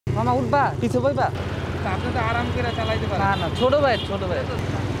মামা উঠবা পিছে বইবা আপনি তো আরাম করে চালাইতে পারেন। না না ছোট ভাই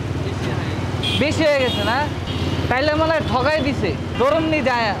বেশি হয়ে গেছে না তাইলে মনে হয় ঠগাই দিছে ধরুন নি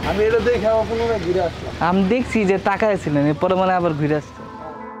যায় আমি এটা দেখে পুনরায় ঘুরে আসলাম। আমি দেখছি যে তাকাইছিলেন এরপরে মানে আবার ঘুরে আসছে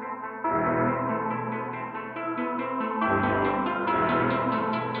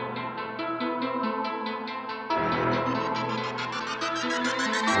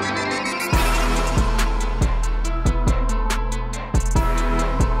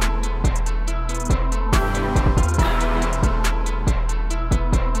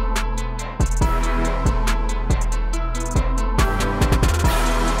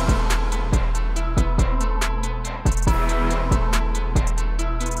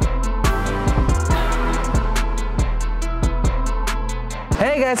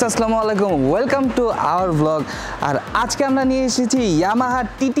Hey guys, Assalamualaikum. Welcome to our vlog. আর আজকে আমরা নিয়ে এসেছি Yamaha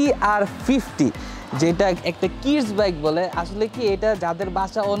TTR 50 যেটা একটা কিডস বাইক বলে আসলে কি এটা যাদের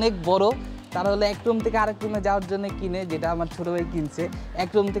বাসা অনেক বড় তারা হলো এক রুম থেকে আরেক রুমে যাওয়ার জন্য কিনে যেটা আমার ছোট ভাই কিনছে এক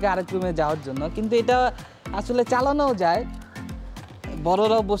রুম থেকে আরেক রুমে যাওয়ার জন্য কিন্তু এটা আসলে চালানোও যায়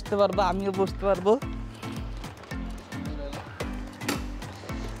বড়রাও বসতে পারবে আমিও বসতে পারবো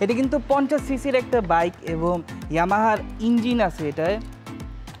এটা কিন্তু 50 সিসির একটা বাইক এবং ইয়ামাহার ইঞ্জিন আছে এটায়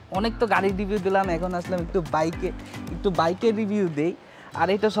অনেক তো গাড়ির রিভিউ দিলাম এখন আসলাম একটু বাইকের রিভিউ দেই আর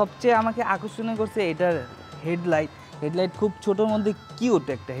এটা সবচেয়ে আমাকে আকর্ষণীয় করছে এটার হেডলাইট খুব ছোটোর মধ্যে কিউট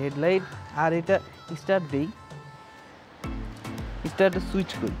একটা হেডলাইট আর এটা স্টার্ট সুইচ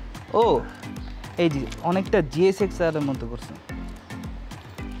করি ও এই যে অনেকটা GSX এর মতো করছে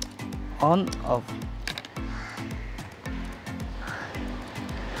অন অফ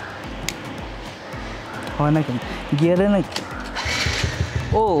হয় না কেন গিয়ারে নাকি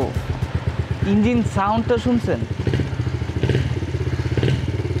ও ইঞ্জিন সাউন্ডটা শুনছেন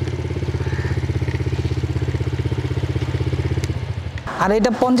আর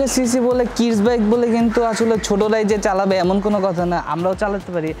এটা 50 সিসি বলে কিডস বাইক বলে কিন্তু আসলে ছোটরাই যে চালাবে এমন কোনো কথা না আমরাও চালাতে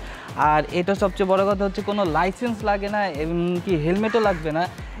পারি আর এটা সবচেয়ে বড় কথা হচ্ছে কোনো লাইসেন্স লাগে না এমনকি হেলমেটও লাগবে না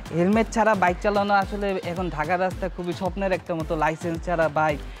হেলমেট ছাড়া বাইক চালানো আসলে এখন ঢাকার রাস্তায় খুবই স্বপ্নের একটা মতো লাইসেন্স ছাড়া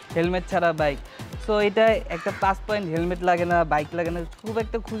বাইক হেলমেট ছাড়া বাইক সো এটা একটা প্লাস পয়েন্ট হেলমেট লাগে না বাইক লাগে না খুব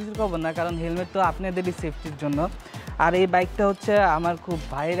একটা খুশির খবর না কারণ হেলমেট তো আপনাদেরই সেফটির জন্য আর এই বাইকটা হচ্ছে আমার খুব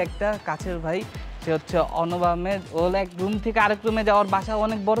ভাইয়ের একটা কাছের ভাই সে হচ্ছে অনুভ আহমেদ ওর এক রুম থেকে আরেক রুমে যাওয়ার বাসা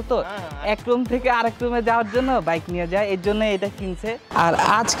অনেক বড় তো এক রুম থেকে আরেক রুমে যাওয়ার জন্য বাইক নিয়ে যায় এর জন্য এটা কিনছে আর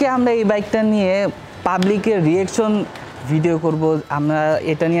আজকে আমরা এই বাইকটা নিয়ে পাবলিকের রিয়েকশন ভিডিও করব আমরা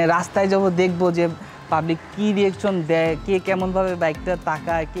এটা নিয়ে রাস্তায় যাব দেখব যে পাবলিক কি রিয়েকশন দেয় কে কেমনভাবে বাইকটা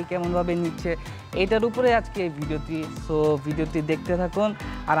তাকায় কে কেমনভাবে নিচ্ছে এটার উপরে আজকে এই ভিডিওটি সো ভিডিওটি দেখতে থাকুন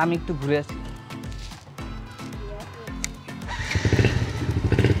আর আমি একটু ঘুরে আসি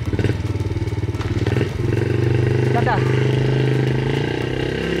টাটা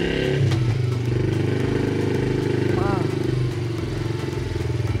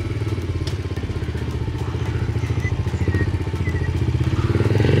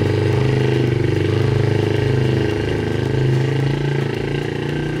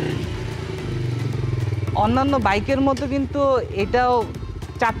অন্যান্য বাইকের মতো কিন্তু এটাও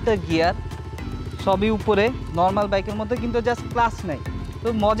 4টা গিয়ার সবই উপরে নর্মাল বাইকের মতো কিন্তু জাস্ট ক্লাচ নাই তো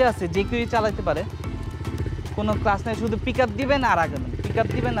মজা আছে যে কেউই চালাতে পারে কোনো ক্লাচ নাই শুধু পিক আপ দিবেন আর আগাবেন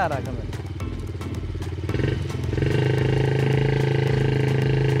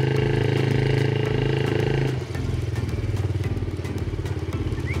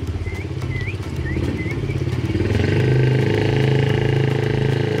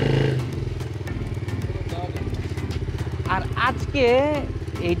আর আজকে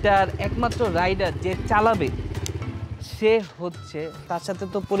এইটার একমাত্র রাইডার যে চালাবে সে হচ্ছে তার সাথে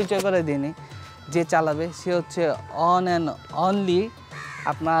তো পরিচয় করে দিইনি যে চালাবে সে হচ্ছে অন অ্যান্ড অনলি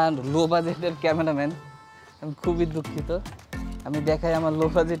আপনার লো বাজেটের ক্যামেরাম্যান আমি খুবই দুঃখিত আমি দেখাই আমার লো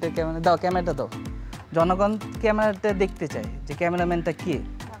বাজেটের ক্যামেরাটা দাও জনগণ ক্যামেরাটা দেখতে চায় যে ক্যামেরাম্যানটা কে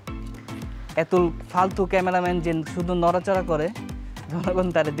এত ফালতু ক্যামেরাম্যান যে শুধু নড়াচড়া করে জনগণ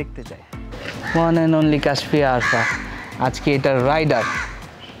তারা দেখতে চায় one and only Kashfia Arfa আজকে এটার রাইডার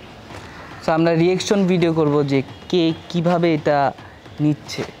সো আমরা রিয়েকশন ভিডিও করব যে কে কিভাবে এটা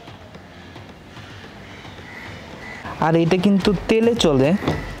নিচ্ছে আর এটা কিন্তু তেলে চলে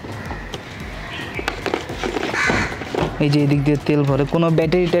এই যে এদিক দিয়ে তেল ভরে কোনো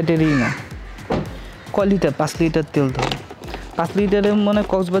ব্যাটারি না কয় লিটার 5 লিটার তেল ধরে 5 লিটারের মনে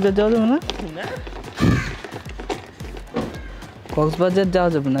কক্সবাজার যাওয়া যাবে না কক্সবাজার যাওয়া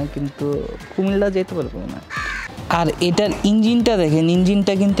যাবে না কিন্তু কুমিল্লা যেতে পারবো না আর এটার ইঞ্জিনটা দেখেন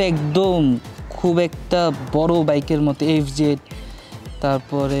ইঞ্জিনটা কিন্তু একদম খুব একটা বড় বাইকের মতো FZ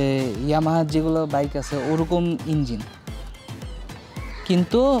তারপরে ইয়ামাহার যেগুলো বাইক আছে ওরকম ইঞ্জিন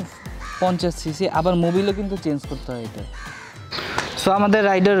কিন্তু 50 সিসি, আবার মোবিলও কিন্তু চেঞ্জ করতে হয় এটা। সো আমাদের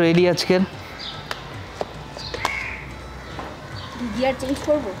রাইডার রেডি আজকের। গিয়ার চেঞ্জ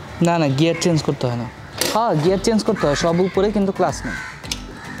করব? না না, গিয়ার চেঞ্জ করতে হয় না। হ্যাঁ, গিয়ার চেঞ্জ করতে হয় সব উপরে, কিন্তু ক্লাস নেই।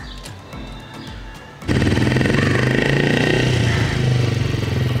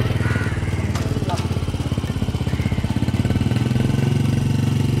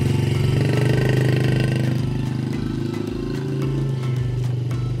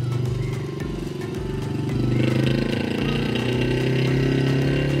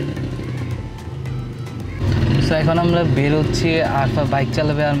 তো এখন আমরা বেরোচ্ছি, আরফা বাইক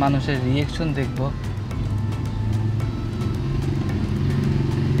চালাবে আর মানুষের রিয়েকশন দেখবো।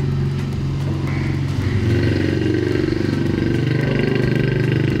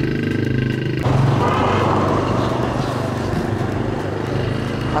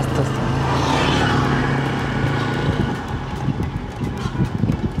 আস্তে আস্তে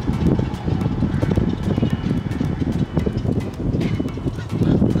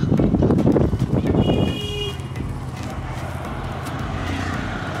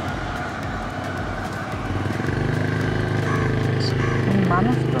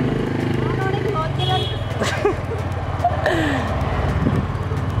মানুষ তো না। অনেক লজ্জা লাগছে।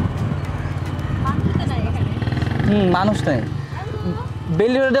 মানুষ তো নাই এখানে। মানুষ নাই,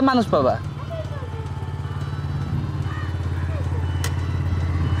 বেলি রোডে মানুষ পাবা।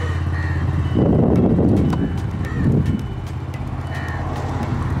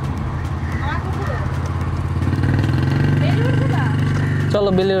 চলো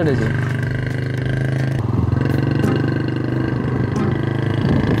বেলি রোডে যাই।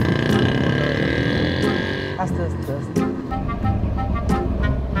 আস্তে আস্তে আস্তে।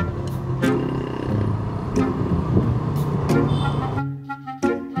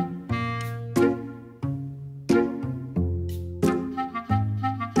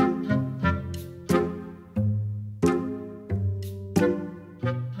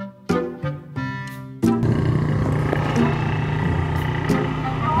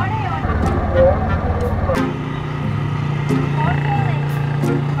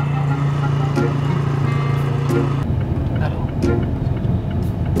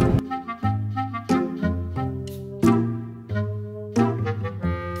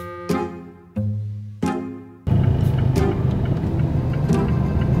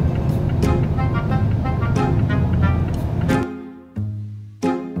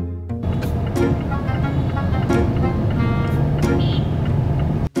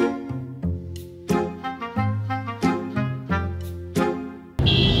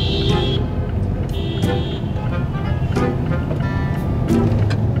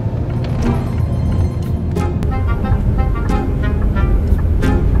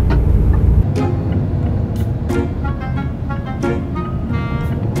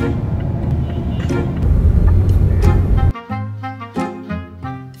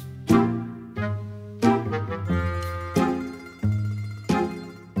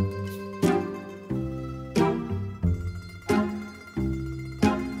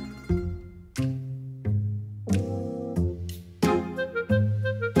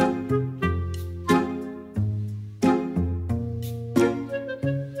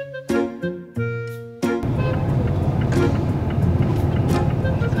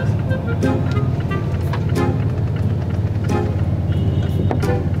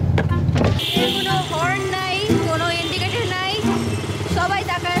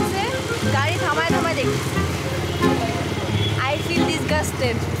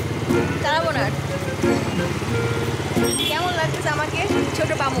 চালাবো না। কেমন লাগতেছে আমাকে ছোট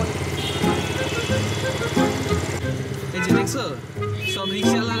বামন? এই যে দেখছো সব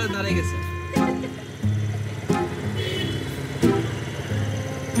রিকশাওয়ালারা দাঁড়িয়ে গেছে।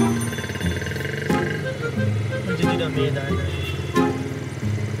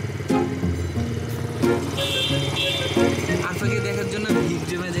 আরফাকে দেখার জন্য ভিড়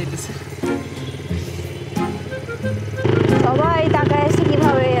জমে যাইতেছে। সবাই তাকায় আছে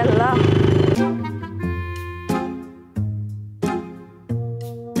কিভাবে, আল্লাহ।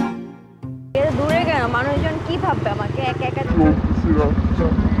 দূরে কেন, মানুষজন কি ভাববে আমাকে একা একা?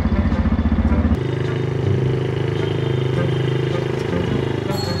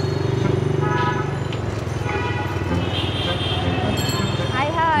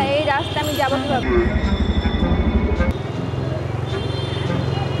 হায় হায়, এই রাস্তা আমি যাবো কিভাবে?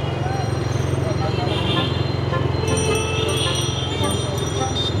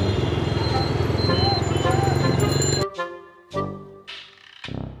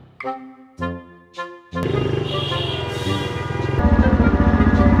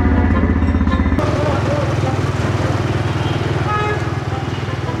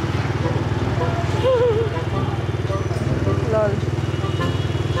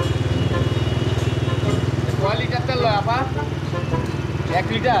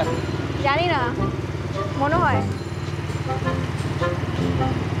 লিটার জানি না, মনে হয়।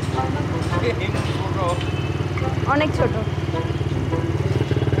 অনেক ছোট।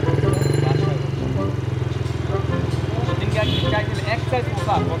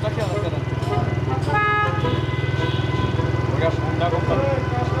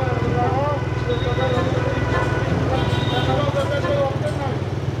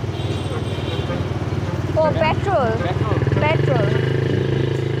 ও পেট্রোল, পেট্রোল।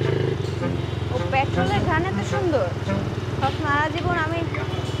 ও পেট্রোলের ঘ্রাণ এত সুন্দর। সারা জীবন আমি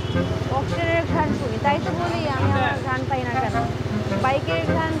অক্সিজেনের ঘ্রাণ শুনি, তাই তো বলি আমি আমার ঘ্রাণ পাই না কেন। বাইকের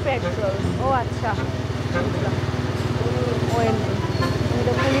ঘ্রাণ পেট্রোল। ও আচ্ছা, ও এমনি। আমি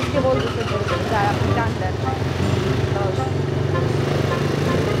তো পুলিশকে বলতেছি যারা আপনি জানতেন।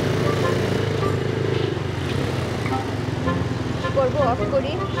 করবো, অফ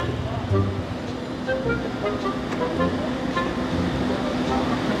করি।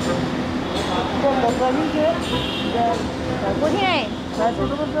 বুঝি নাই,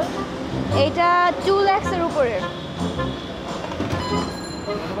 এইটা 2 lakhs-এর উপরে।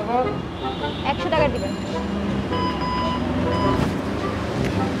 100 টাকা দিবেন।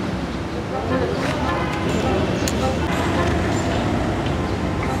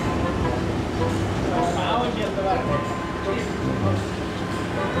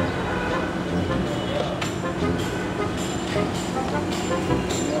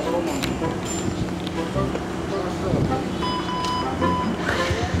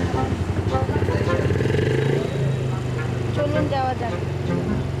 চলুন যাওয়া যাক।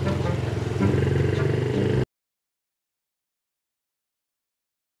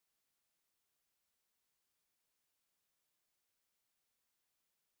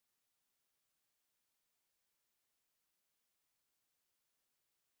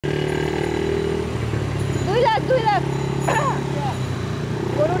 দুই লাখ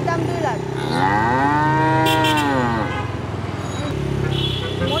গরুর দাম 2 লাখ।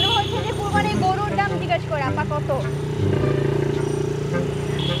 মনে হচ্ছে যে কুরবানির গরুর দাম জিজ্ঞেস করে আপা কত।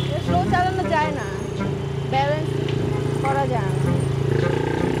 স্লো চালানো যায় না, ব্যালেন্স করা যায় না।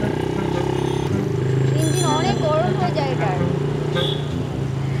 ইঞ্জিন অনেক গরম হয়ে যায় এটার।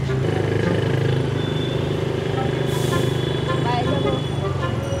 বাইরে যাবো,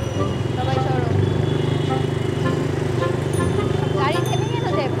 সবাই সরো। গাড়ি থেমে কেন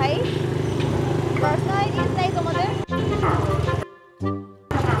যায় ভাই? পার্সোনালিটিস নাই তোমাদের?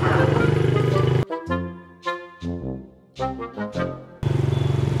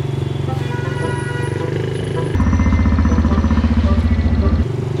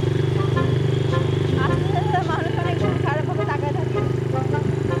 মানুষ অনেক খারাপভাবে তাকায় থাকে।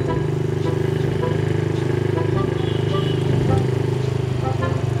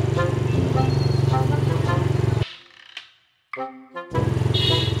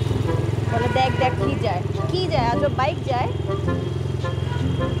 বলে দেখ দেখ কি যায়, কি যায়, আজ বাইক যায়,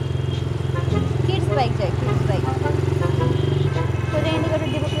 কিডস বাইক যায়, কিডস বাইক। সোজা ইন্ডিকেটর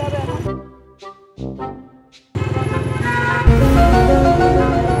দিব কিভাবে এখন?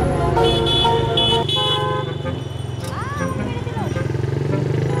 মেরে দিল।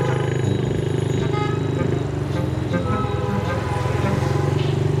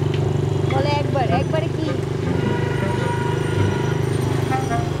 বলে একবারে কি?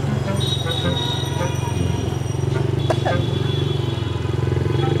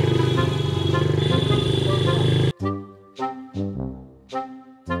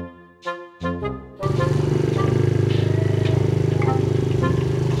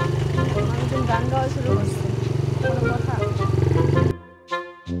 মানুষজন গান গাওয়া শুরু করছে, কোনো কথা?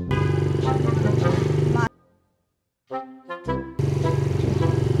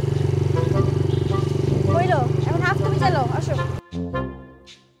 কইলো এখন হাফ তুমি চালাও, আসো।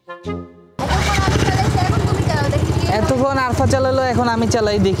 এতক্ষণ আরফা চালালো, এখন আমি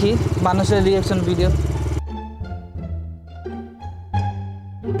চালাই, দেখি মানুষের রিয়াকশন ভিডিও।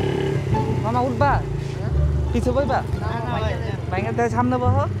 মামা উঠবা? পিছু বইবা? বাইকের থেকে সামনে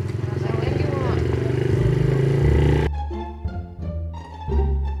বহ।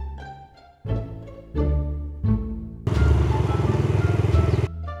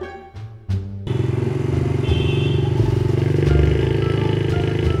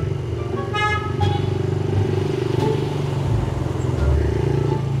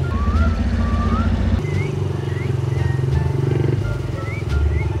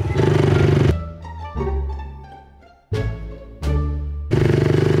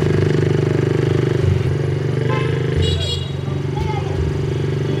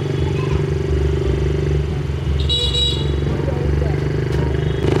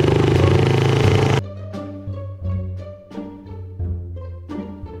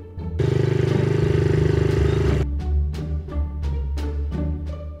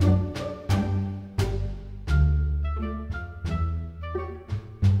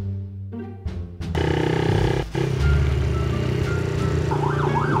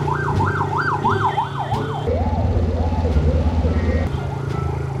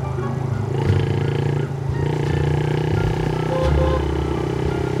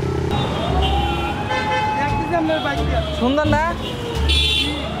 সুন্দর না,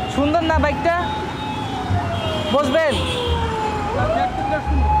 সুন্দর না বাইকটা? বসবেন?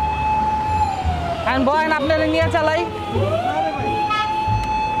 আমি বলেন আপনারা নিয়ে চালাই।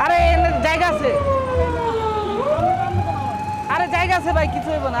 আরে জায়গা আছে, আরে জায়গা আছে ভাই, কিছু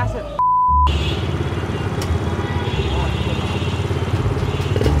হইব না, আসেন।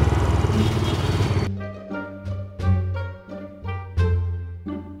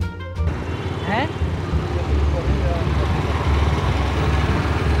 হ্যাঁ,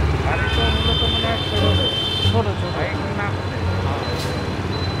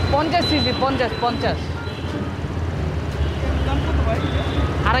 50 সিসি, 50 2.5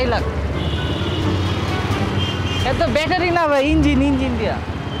 লাখ। এত ব্যাটারি না ভাই, ইঞ্জিন দিয়া।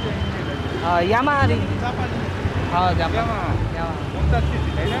 হ্যাঁ, ইয়ামাহার ইঞ্জিন। হ্যাঁ, জাপান।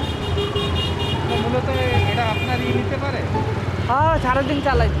 মূলত এটা আপনারই নিতে পারে। হ্যাঁ, সারাদিন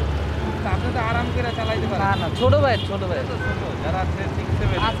চালাই। আপনি তো আরাম করে চালাইতে পারেন। না, ছোট ভাই। যারা আছে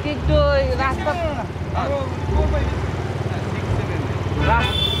 6-7 আজকে একটু ওই রাস্তা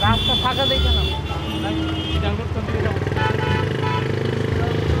ফাঁকা দেখে না।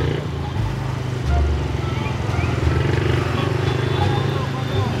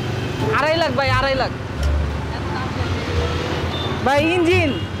 2.5 লাখ ভাই, 2.5 লাখ ভাই। ইঞ্জিন,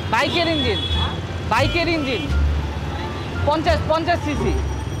 বাইকের ইঞ্জিন 50 সিসি।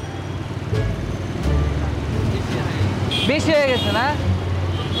 বেশি হয়ে গেছে না?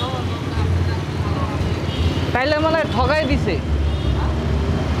 তাইলে মনে হয় ঠগাই দিছে,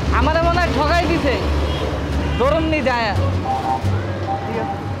 আমার মনে হয় ঠগাই দিছে। ধরুন নি যায়। ঠিক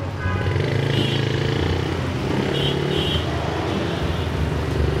আছে,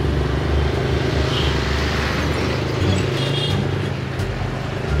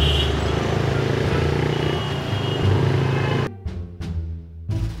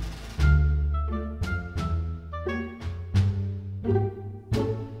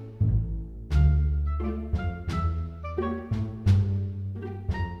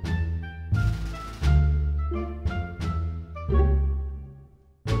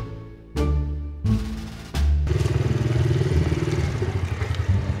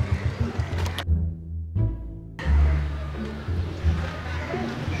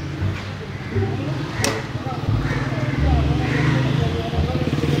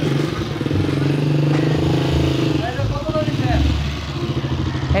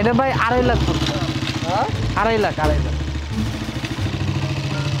 এটা ভাই 2.5 লাখ। 2.5 লাখ।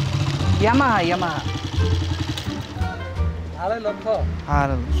 ইয়ামাহা। 2.5 লক্ষ। আর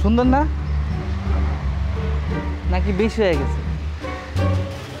সুন্দর না নাকি বেশি হয়ে গেছে?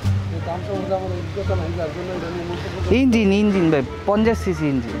 দামটা আমার অভিজ্ঞতা নাই, যার জন্য এটা নিয়ে মন্তব্য ইঞ্জিন ভাই 50 সিসি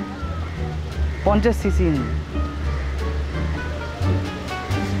ইঞ্জিন।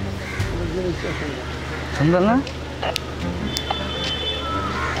 সুন্দর না?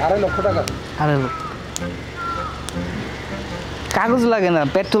 2.5 লক্ষ টাকা। 2.5 লাখ। কাগজ লাগে না,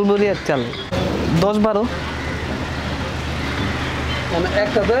 পেট্রোল ভরি আর চালে। 10-12 মানে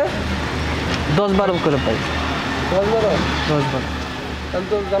একটাতে 10-12 করে পাই। 10-12 10-12। তাহলে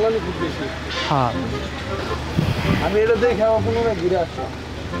তো জ্বালানি খুব বেশি। হ্যাঁ, আমি এটা দেখে আবার পুনরায় ঘুরে আসলাম।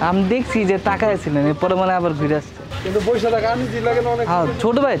 আমি দেখছি যে তাকায় ছিলেন, এরপরে মানে আবার ঘুরে আসছে। কিন্তু পয়সা টাকা আমি জি লাগে না অনেক। হ্যাঁ,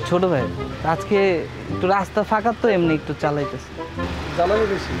 ছোট ভাই আজকে একটু রাস্তা ফাঁকা তো, এমনি একটু চালাইতেছে। জ্বালানি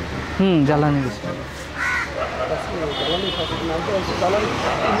বেশি। জ্বালানি বেশি। জ্বালানি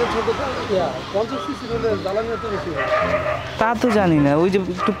ছোট 50 সিসি হলে জ্বালানি এত বেশি হয়। তা তো জানি না, ওই যে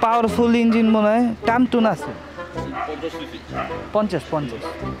একটু পাওয়ারফুল ইঞ্জিন মনে হয়, টান আছে। 50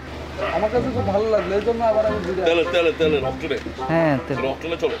 আমার কাছে খুব ভালো লাগলো, এই জন্য আবার আমি ঘুরে তেলে রক্তরে। হ্যাঁ,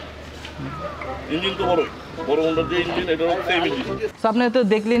 রক্তরে চলে। ইঞ্জিন তো বড় হোন্ডার যে ইঞ্জিন, এটা সেম ইঞ্জিন। তো আপনি তো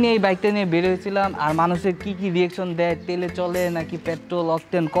দেখলেন এই বাইকটা নিয়ে বের হয়েছিলাম, আর মানুষের কি রিয়েকশন দেয়, তেলে চলে নাকি পেট্রোল,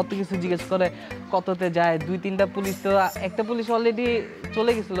 অকটেন, কত কিছু জিজ্ঞেস করে, কততে যায়। 2-3টা পুলিশ, তো একটা পুলিশ অলরেডি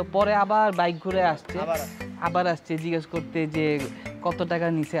চলে গেছিল, পরে আবার বাইক ঘুরে আবার আসছে জিজ্ঞেস করতে যে কত টাকা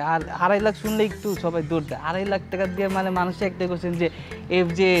নিছে। আর 2.5 লাখ শুনলে একটু সবাই দৌড় দেয়। 2.5 লাখ টাকা দিয়ে মানে মানুষে একটা কোশ্চেন যে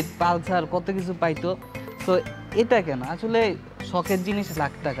FZ, পালসার কত কিছু পাইতো। তো এটা কেন আসলে শখের জিনিস,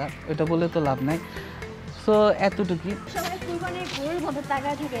 লাখ টাকা, এটা বলে তো লাভ নাই। সো এতটুকুই। সবাই কুরবানির গরুর মতো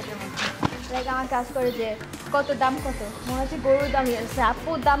তাকায় থাকে এটার মধ্যে। লাইক আমার কাজ করে যে কত দাম, কত মনে হচ্ছে গরুর দামই আছে,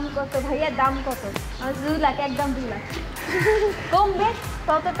 আপুর দাম কত, ভাইয়ার দাম কত, আমার 2 লাখ, একদম 2 লাখ। কমবে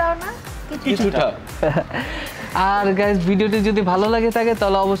ততটাও না, কিছুটা। আর গাইস, ভিডিওটি যদি ভালো লাগে থাকে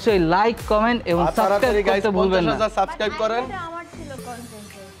তাহলে অবশ্যই লাইক, কমেন্ট এবং সাবস্ক্রাইব করতে ভুলবেন না। সাবস্ক্রাইব করেন। আমার ছিল কন্টেন্ট,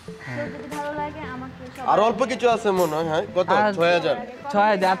 যদি ভালো লাগে আমাকে আর অল্প কিছু আছে মনে হয়। হ্যাঁ, কত?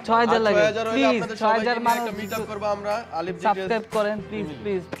 6000 লাগে। 6000 হলে প্লিজ, আপনাদের 6000 সবাইকে মানুষ একটা মিট আপ করব আমরা। আলিফ GTS সাবস্ক্রাইব করেন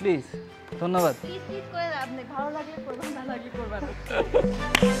প্লিজ। ধন্যবাদ। প্লিজ করে আপনি ভালো লাগলে করবেন, না লাগলে করবেন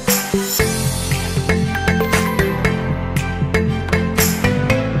না।